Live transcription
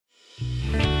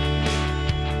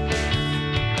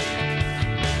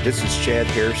This is Chad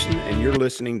Harrison, and you're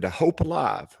listening to Hope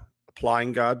Alive,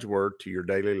 applying God's Word to your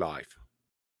daily life.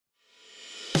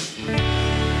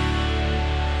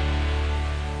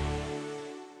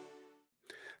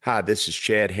 Hi, this is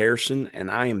Chad Harrison, and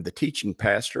I am the teaching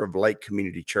pastor of Lake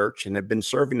Community Church and have been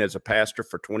serving as a pastor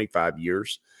for 25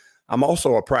 years. I'm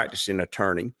also a practicing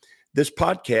attorney. This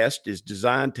podcast is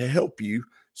designed to help you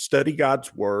study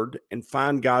God's Word and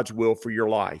find God's will for your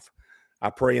life. I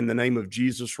pray in the name of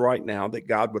Jesus right now that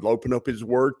God would open up His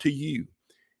Word to you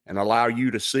and allow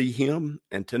you to see Him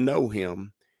and to know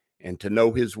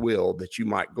His will, that you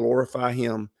might glorify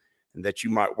Him and that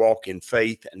you might walk in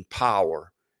faith and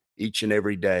power each and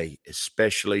every day,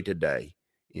 especially today,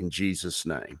 in Jesus'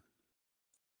 name.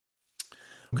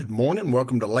 Good morning.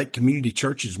 Welcome to Lake Community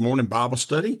Church's morning Bible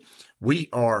study. We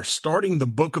are starting the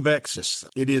book of Exodus.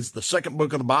 It is the second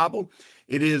book of the Bible.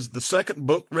 It is the second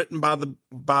book written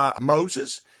by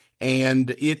Moses,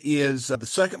 and it is the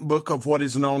second book of what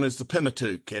is known as the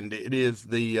Pentateuch, and it is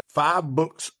the five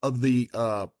books of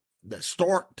that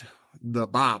start the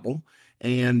Bible,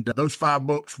 and those five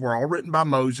books were all written by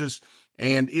Moses.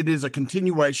 And it is a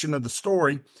continuation of the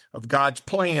story of God's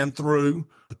plan through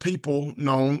the people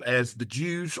known as the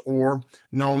Jews, or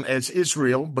known as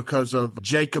Israel, because of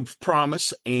Jacob's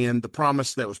promise and the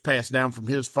promise that was passed down from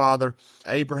his father,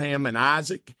 Abraham and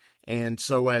Isaac. And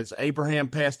so as Abraham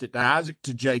passed it to Isaac,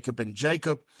 to Jacob, and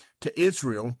Jacob to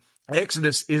Israel,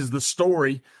 Exodus is the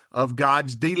story of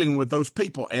God's dealing with those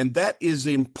people. And that is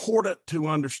important to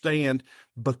understand,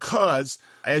 because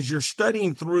as you're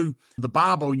studying through the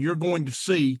Bible, you're going to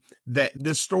see that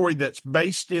this story that's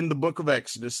based in the book of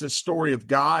Exodus, this story of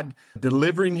God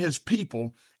delivering his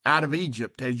people out of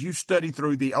Egypt, as you study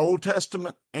through the Old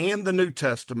Testament and the New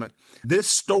Testament, this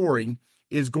story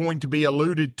is going to be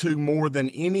alluded to more than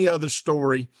any other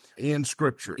story in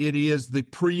Scripture. It is the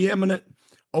preeminent,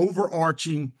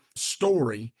 overarching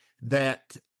story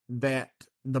that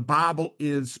the Bible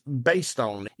is based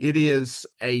on. It is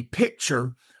a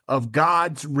picture of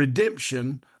God's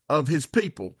redemption of his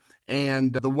people,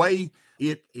 and the way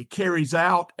it carries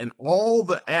out, and all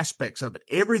the aspects of it,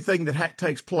 everything that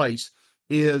takes place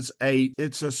it's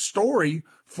a story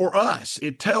for us.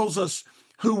 It tells us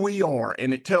who we are,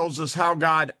 and it tells us how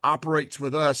God operates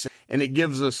with us, and it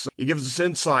gives us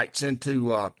insights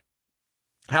into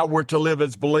how we're to live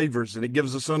as believers, and it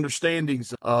gives us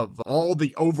understandings of all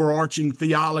the overarching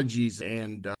theologies,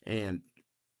 and it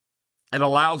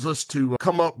allows us to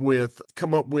come up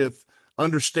with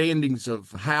understandings of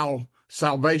how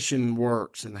salvation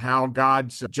works, and how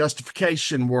God's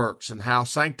justification works, and how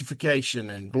sanctification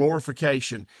and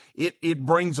glorification. It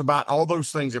brings about all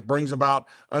those things. It brings about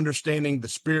understanding the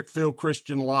Spirit-filled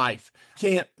Christian life.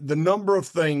 The number of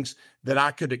things that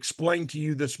I could explain to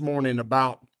you this morning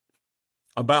about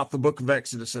the book of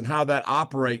Exodus and how that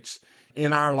operates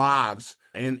in our lives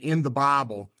and in the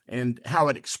Bible and how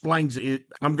it explains it.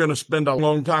 I'm going to spend a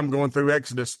long time going through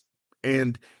Exodus,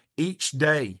 and each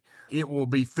day it will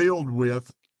be filled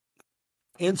with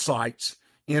insights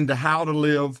into how to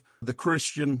live the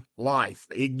Christian life.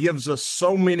 It gives us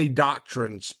so many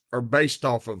doctrines are based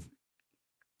off of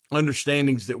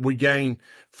understandings that we gain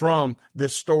from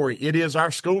this story. It is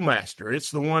our schoolmaster.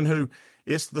 It's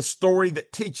the story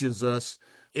that teaches us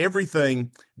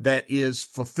everything that is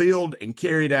fulfilled and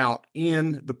carried out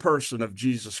in the person of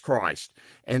Jesus Christ.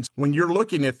 And when you're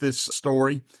looking at this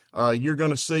story, you're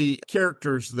going to see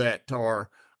characters that are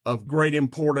of great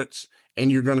importance,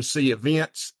 and you're going to see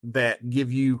events that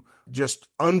give you just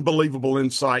unbelievable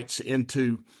insights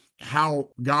into how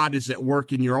God is at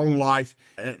work in your own life.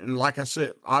 And like I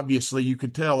said, obviously you can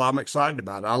tell I'm excited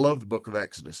about it. I love the book of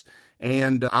Exodus,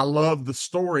 and I love the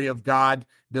story of God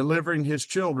delivering his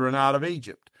children out of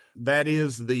Egypt. That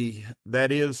is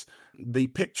the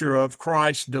picture of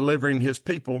Christ delivering his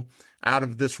people out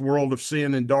of this world of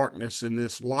sin and darkness, and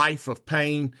this life of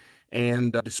pain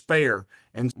and despair.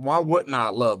 And why wouldn't I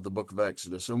love the book of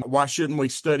Exodus? And why shouldn't we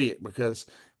study it? Because,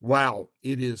 wow,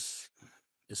 it's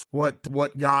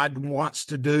what God wants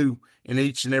to do in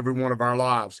each and every one of our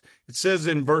lives. It says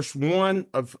in verse 1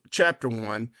 of chapter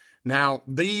 1, "Now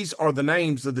these are the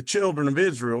names of the children of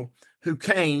Israel who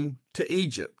came to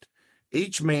Egypt.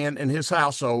 Each man and his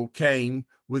household came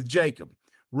with Jacob: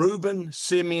 Reuben,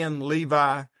 Simeon,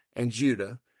 Levi, and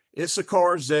Judah,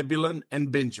 Issachar, Zebulun,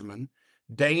 and Benjamin,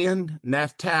 Dan,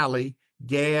 Naphtali,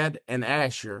 Gad, and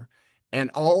Asher, and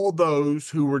all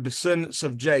those who were descendants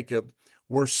of Jacob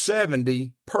were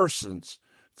 70 persons,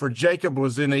 for Jacob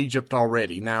was in Egypt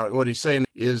already." Now, what he's saying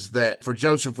is that for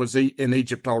Joseph was in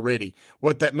Egypt already.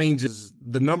 What that means is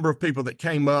the number of people that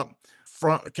came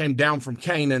down from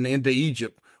Canaan into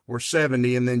Egypt were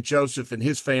 70, and then Joseph and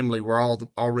his family were all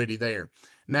already there.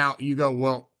 Now you go,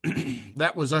 well,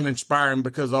 that was uninspiring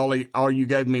because all you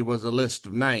gave me was a list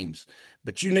of names.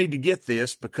 But you need to get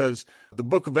this because the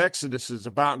book of Exodus is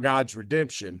about God's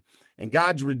redemption, and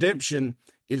God's redemption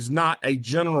is not a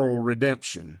general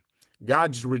redemption.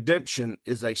 God's redemption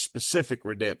is a specific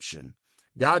redemption.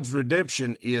 God's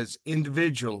redemption is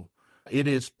individual. It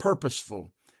is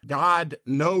purposeful. God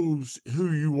knows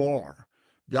who you are.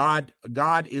 God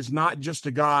is not just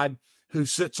a God who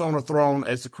sits on a throne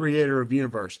as the creator of the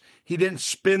universe. He didn't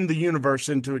spin the universe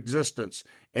into existence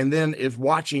and then is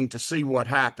watching to see what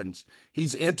happens.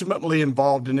 He's intimately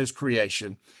involved in his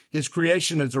creation. His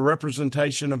creation is a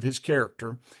representation of his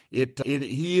character.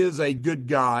 He is a good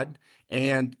God,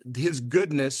 and his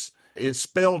goodness is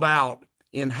spelled out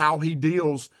in how he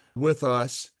deals with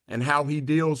us and how he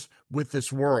deals with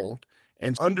this world.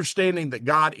 And understanding that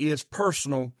God is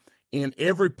personal in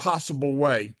every possible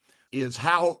way is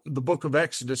how the book of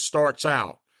Exodus starts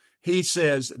out. He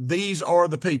says, these are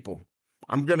the people.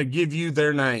 I'm going to give you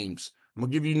their names. I'm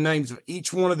going to give you names of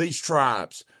each one of these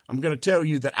tribes. I'm going to tell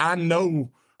you that I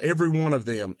know every one of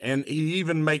them. And he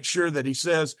even makes sure that he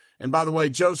says, and by the way,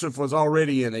 Joseph was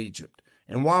already in Egypt.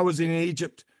 And why was he in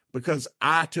Egypt? Because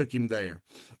I took him there.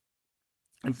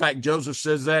 In fact, Joseph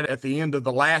says that at the end of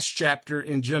the last chapter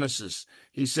in Genesis.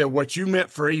 He said, what you meant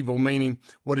for evil, meaning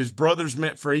what his brothers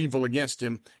meant for evil against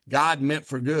him, God meant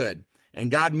for good.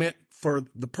 And God meant for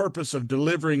the purpose of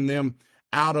delivering them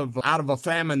out of a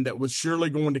famine that was surely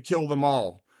going to kill them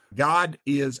all. God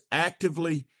is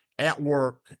actively at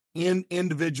work in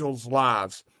individuals'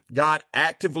 lives. God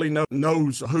actively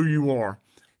knows who you are.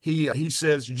 He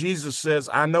says, Jesus says,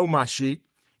 I know my sheep,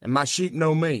 and my sheep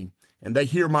know me, and they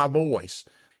hear my voice.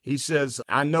 He says,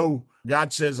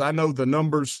 God says, I know the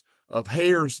numbers of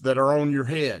hairs that are on your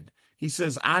head. He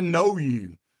says, I know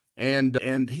you.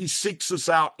 And he seeks us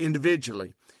out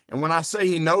individually. And when I say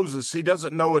he knows us, he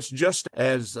doesn't know us just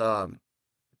as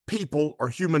people or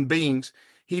human beings.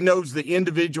 He knows the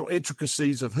individual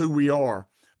intricacies of who we are,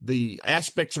 the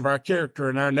aspects of our character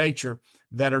and our nature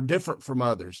that are different from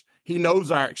others. He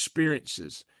knows our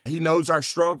experiences. He knows our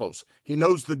struggles. He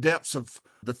knows the depths of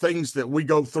the things that we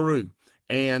go through.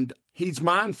 And he's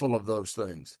mindful of those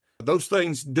things. Those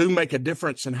things do make a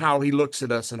difference in how he looks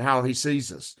at us and how he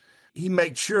sees us. He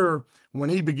makes sure when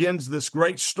he begins this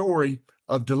great story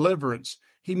of deliverance,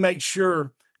 he makes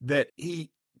sure that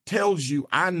he tells you,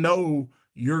 I know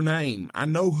your name. I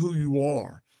know who you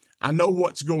are. I know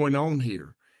what's going on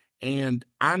here. And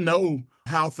I know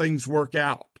how things work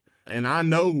out. And I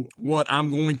know what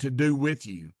I'm going to do with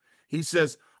you. He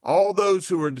says, all those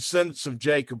who are descendants of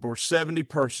Jacob were 70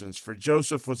 persons, for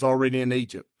Joseph was already in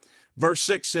Egypt. Verse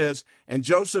 6 says, and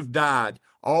Joseph died,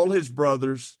 all his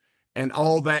brothers, and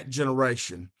all that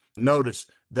generation. Notice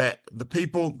that the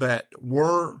people that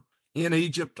were in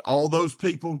Egypt, all those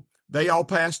people, they all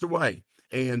passed away.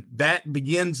 And that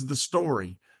begins the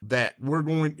story that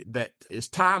is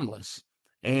timeless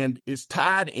and is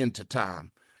tied into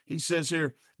time. He says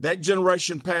here, that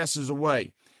generation passes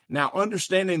away. Now,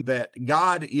 understanding that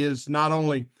God is not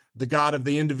only the God of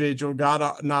the individual,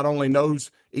 God not only knows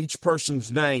each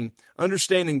person's name,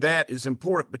 understanding that is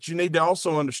important, but you need to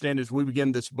also understand as we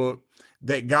begin this book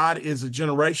that God is a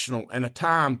generational and a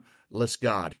timeless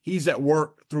God. He's at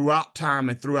work throughout time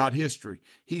and throughout history.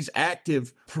 He's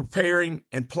active, preparing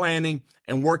and planning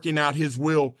and working out his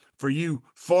will for you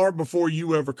far before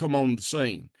you ever come on the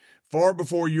scene. Far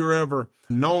before you're ever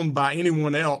known by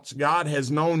anyone else, God has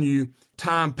known you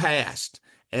time past,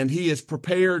 and he has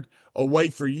prepared a way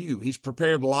for you. He's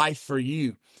prepared life for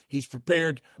you. He's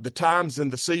prepared the times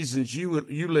and the seasons you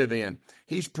live in.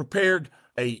 He's prepared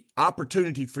a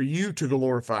opportunity for you to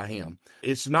glorify him.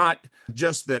 It's not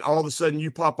just that all of a sudden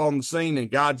you pop on the scene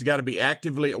and God's got to be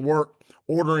actively at work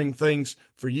ordering things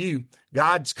for you.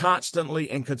 God's constantly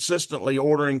and consistently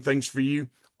ordering things for you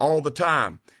all the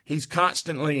time. He's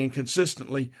constantly and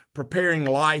consistently preparing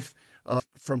life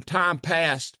from time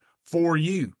past for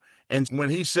you. And when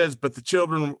he says, but the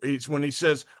children, it's when he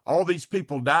says all these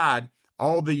people died,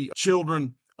 all the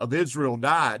children of Israel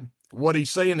died, what he's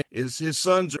saying is his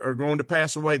sons are going to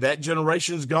pass away. That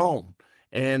generation's gone.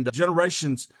 And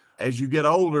generations, as you get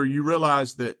older, you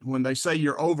realize that when they say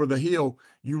you're over the hill,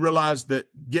 you realize that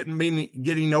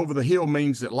getting over the hill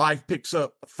means that life picks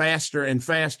up faster and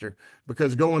faster,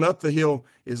 because going up the hill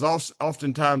is also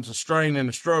oftentimes a strain and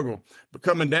a struggle. But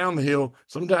coming down the hill,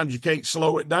 sometimes you can't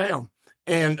slow it down.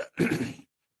 And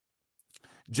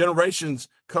generations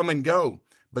come and go.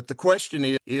 But the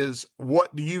question is,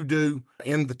 what do you do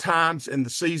in the times and the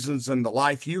seasons and the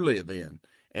life you live in?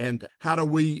 And how do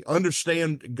we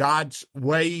understand God's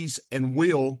ways and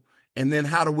will? And then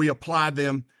how do we apply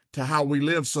them to how we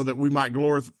live so that we might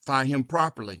glorify him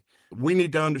properly? We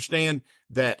need to understand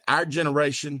that our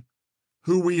generation,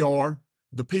 who we are,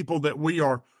 the people that we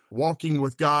are walking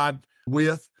with God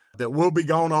with, that will be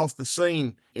gone off the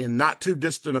scene in not too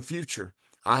distant a future.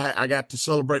 I got to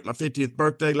celebrate my 50th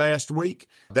birthday last week.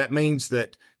 That means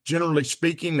that, generally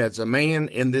speaking, as a man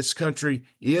in this country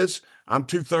I'm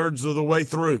 2/3 of the way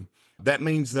through. That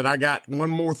means that I got one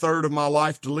more third of my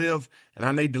life to live, and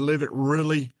I need to live it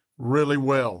really, really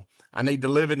well. I need to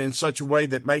live it in such a way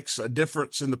that makes a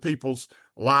difference in the people's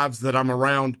lives that I'm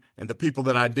around and the people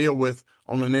that I deal with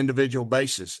on an individual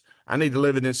basis. I need to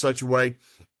live it in such a way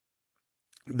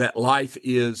that life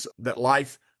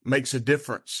makes a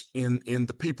difference in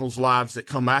the people's lives that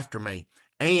come after me,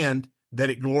 and that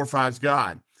it glorifies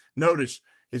God. Notice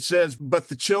it says, but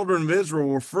the children of Israel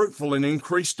were fruitful and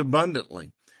increased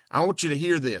abundantly. I want you to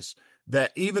hear this,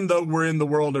 that even though we're in the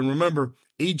world, and remember,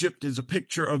 Egypt is a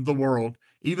picture of the world,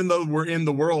 even though we're in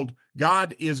the world,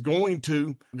 God's going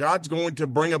to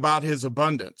bring about his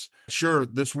abundance. Sure,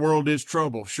 this world is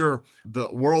trouble. Sure, the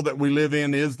world that we live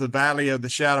in is the valley of the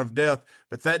shadow of death,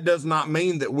 but that does not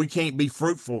mean that we can't be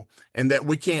fruitful and that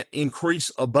we can't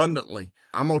increase abundantly.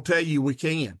 I'm going to tell you we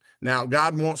can. Now,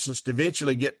 God wants us to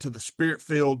eventually get to the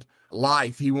spirit-filled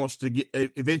life. He wants to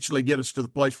eventually get us to the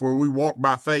place where we walk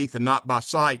by faith and not by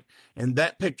sight, and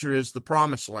that picture is the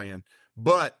promised land.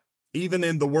 But even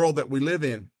in the world that we live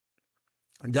in,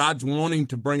 God's wanting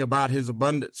to bring about his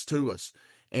abundance to us.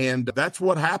 And that's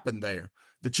what happened there.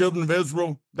 The children of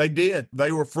Israel, they did.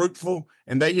 They were fruitful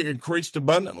and they increased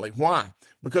abundantly. Why?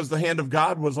 Because the hand of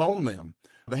God was on them.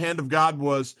 The hand of God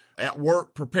was at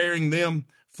work preparing them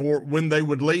for when they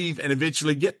would leave and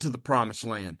eventually get to the promised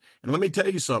land. And let me tell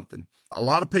you something. A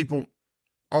lot of people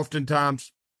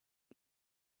oftentimes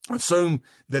assume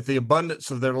that the abundance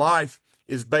of their life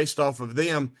is based off of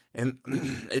them, and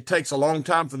it takes a long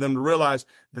time for them to realize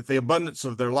that the abundance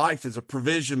of their life is a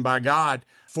provision by God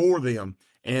for them,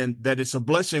 and that it's a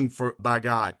blessing by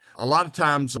God. A lot of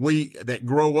times we that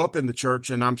grow up in the church,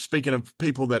 and I'm speaking of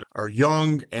people that are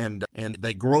young and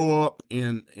they grow up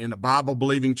in a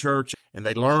Bible-believing church, and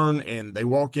they learn and they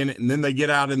walk in it, and then they get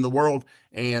out in the world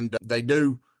and they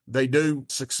do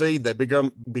succeed. They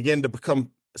begin to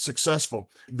become successful.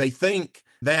 They think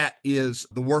that is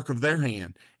the work of their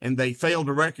hand, and they fail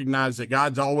to recognize that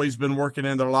God's always been working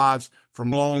in their lives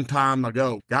from a long time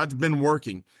ago. God's been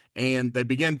working, and they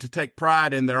begin to take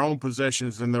pride in their own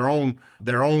possessions and their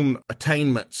own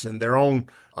attainments and their own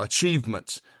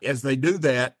achievements. As they do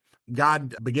that,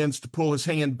 God begins to pull his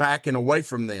hand back and away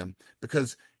from them,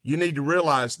 because you need to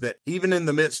realize that even in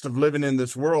the midst of living in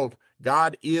this world,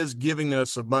 God is giving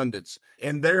us abundance.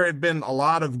 And there have been a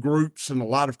lot of groups and a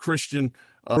lot of Christian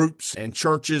groups and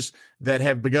churches that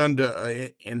have begun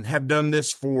to and have done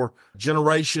this for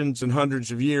generations and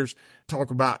hundreds of years. Talk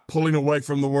about pulling away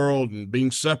from the world and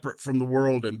being separate from the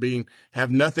world and have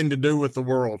nothing to do with the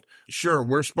world. Sure,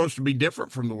 we're supposed to be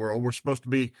different from the world. We're supposed to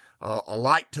be a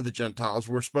light to the Gentiles.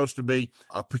 We're supposed to be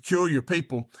a peculiar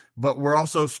people, but we're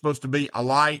also supposed to be a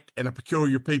light and a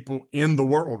peculiar people in the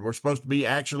world. We're supposed to be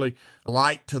actually a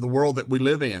light to the world that we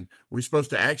live in. We're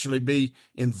supposed to actually be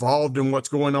involved in what's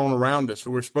going on around us.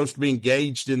 We're supposed to be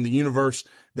engaged in the universe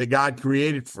that God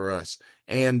created for us.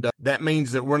 And that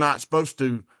means that we're not supposed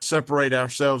to separate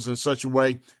ourselves in such a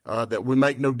way that we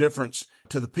make no difference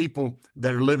to the people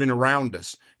that are living around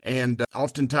us. And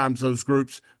oftentimes those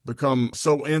groups become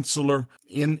so insular,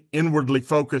 inwardly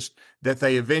focused, that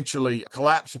they eventually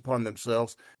collapse upon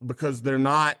themselves because they're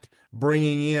not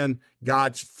bringing in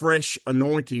God's fresh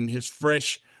anointing, his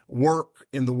fresh work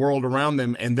in the world around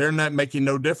them, and they're not making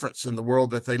no difference in the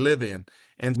world that they live in.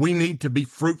 And we need to be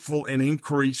fruitful and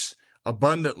increase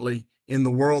abundantly in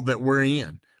the world that we're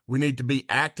in. We need to be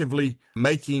actively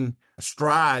making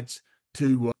strides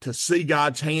to see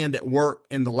God's hand at work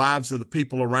in the lives of the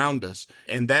people around us.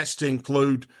 And that's to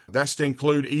include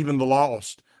even the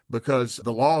lost, because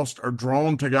the lost are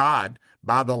drawn to God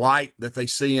by the light that they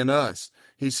see in us.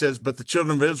 He says, but the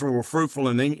children of Israel were fruitful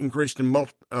and increased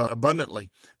abundantly.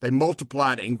 They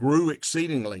multiplied and grew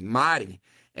exceedingly mighty,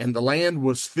 and the land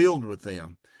was filled with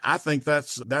them. I think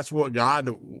that's what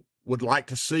God would like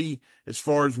to see as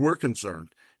far as we're concerned.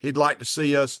 He'd like to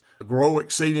see us grow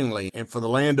exceedingly and for the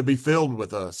land to be filled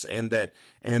with us, and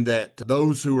that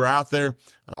those who are out there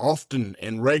often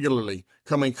and regularly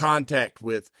come in contact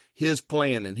with his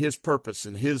plan and his purpose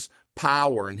and his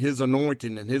power and his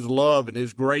anointing and his love and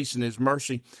his grace and his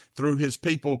mercy through his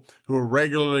people who are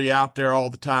regularly out there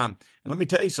all the time. And let me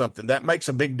tell you something, that makes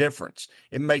a big difference.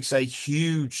 It makes a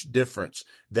huge difference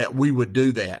that we would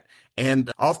do that.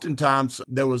 And oftentimes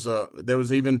there was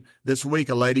even this week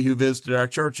a lady who visited our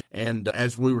church, and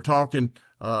as we were talking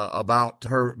about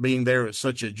her being there, it was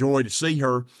such a joy to see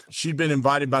her. She'd been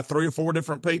invited by 3 or 4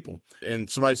 different people, and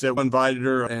somebody said invited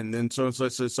her, and then so and so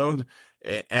said so.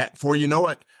 Before you know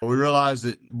it, we realized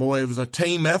that boy, it was a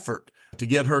team effort to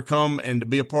get her come and to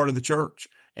be a part of the church.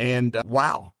 And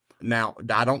wow. Now,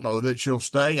 I don't know that she'll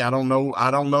stay. I don't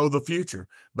know the future,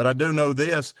 but I do know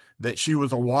this, that she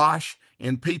was awash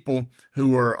in people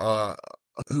who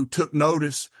took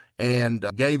notice and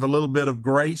gave a little bit of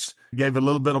grace, gave a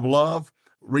little bit of love,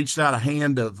 reached out a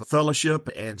hand of fellowship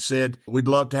and said, we'd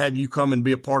love to have you come and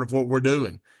be a part of what we're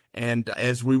doing. And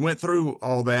as we went through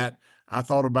all that, I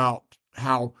thought about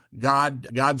how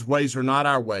God's ways are not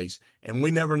our ways. And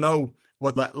we never know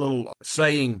what that little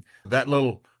saying, that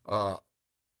little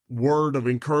word of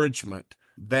encouragement,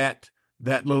 that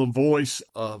little voice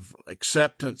of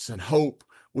acceptance and hope,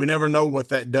 we never know what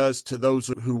that does to those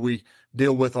who we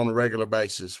deal with on a regular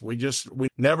basis. We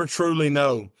never truly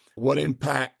know what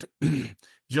impact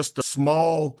just a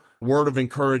small word of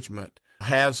encouragement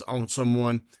has on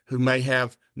someone who may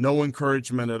have no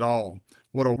encouragement at all.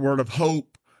 What a word of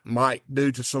hope might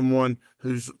do to someone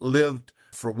who's lived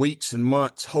for weeks and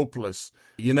months hopeless.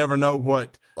 You never know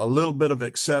what a little bit of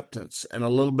acceptance and a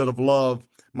little bit of love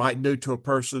might do to a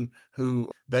person who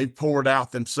they've poured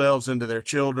out themselves into their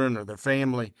children or their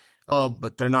family,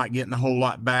 but they're not getting a whole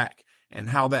lot back, and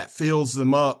how that fills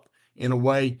them up in a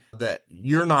way that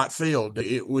you're not filled.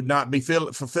 It would not be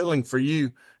fulfilling for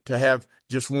you to have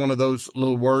just one of those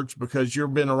little words, because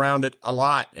you've been around it a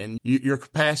lot and your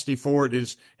capacity for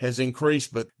it has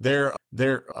increased, but they're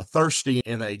thirsty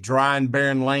in a dry and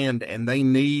barren land, and they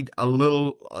need a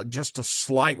little, just a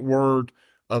slight word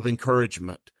of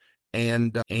encouragement.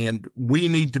 And we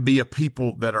need to be a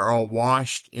people that are all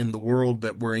washed in the world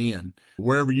that we're in.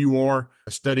 Wherever you are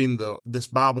studying this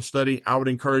Bible study, I would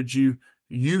encourage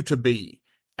you to be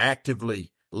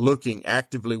actively looking,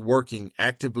 actively working,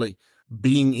 actively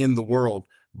being in the world.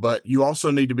 But you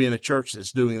also need to be in a church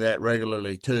that's doing that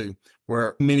regularly too,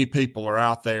 where many people are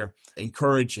out there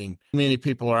encouraging, many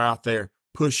people are out there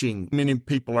pushing, many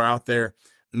people are out there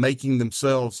making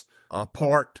themselves a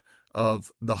part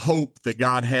of the hope that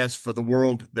God has for the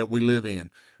world that we live in.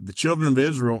 The children of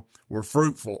Israel were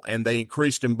fruitful and they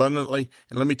increased abundantly.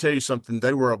 And let me tell you something,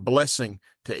 they were a blessing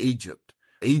to Egypt.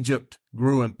 Egypt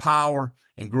grew in power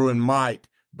and grew in might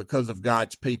because of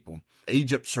God's people.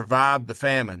 Egypt survived the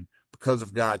famine because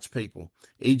of God's people.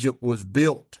 Egypt was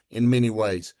built in many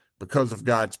ways because of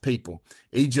God's people.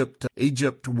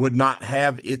 Egypt would not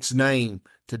have its name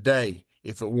today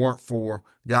if it weren't for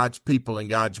God's people and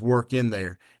God's work in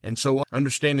there. And so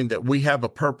understanding that we have a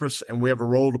purpose and we have a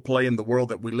role to play in the world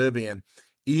that we live in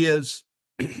is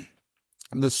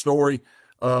the story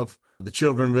of the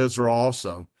children of Israel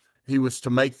also. He was to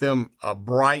make them a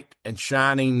bright and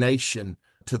shining nation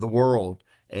to the world.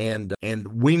 And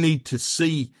we need to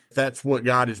see that's what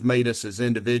God has made us as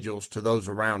individuals to those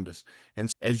around us.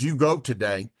 And as you go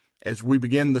today, as we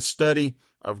begin the study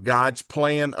of God's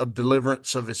plan of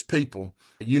deliverance of his people,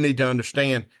 you need to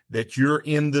understand that you're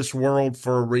in this world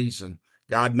for a reason.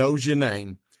 God knows your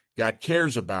name. God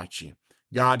cares about you.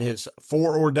 God has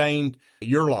foreordained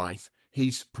your life.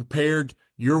 He's prepared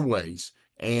your ways,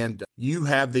 and you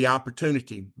have the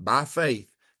opportunity by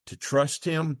faith to trust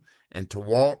him and to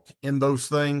walk in those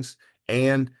things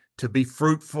and to be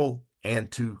fruitful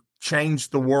and to change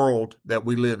the world that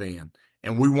we live in.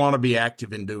 And we want to be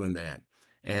active in doing that.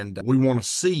 And we want to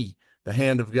see the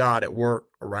hand of God at work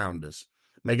around us.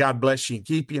 May God bless you and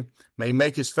keep you. May he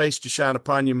make his face to shine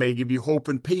upon you. May he give you hope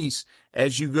and peace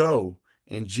as you go.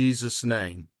 In Jesus'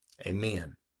 name,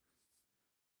 amen.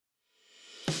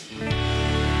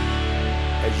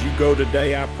 As you go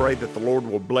today, I pray that the Lord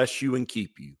will bless you and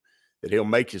keep you, that he'll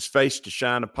make his face to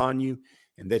shine upon you,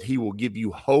 and that he will give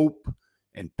you hope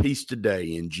and peace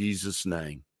today in Jesus'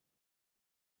 name.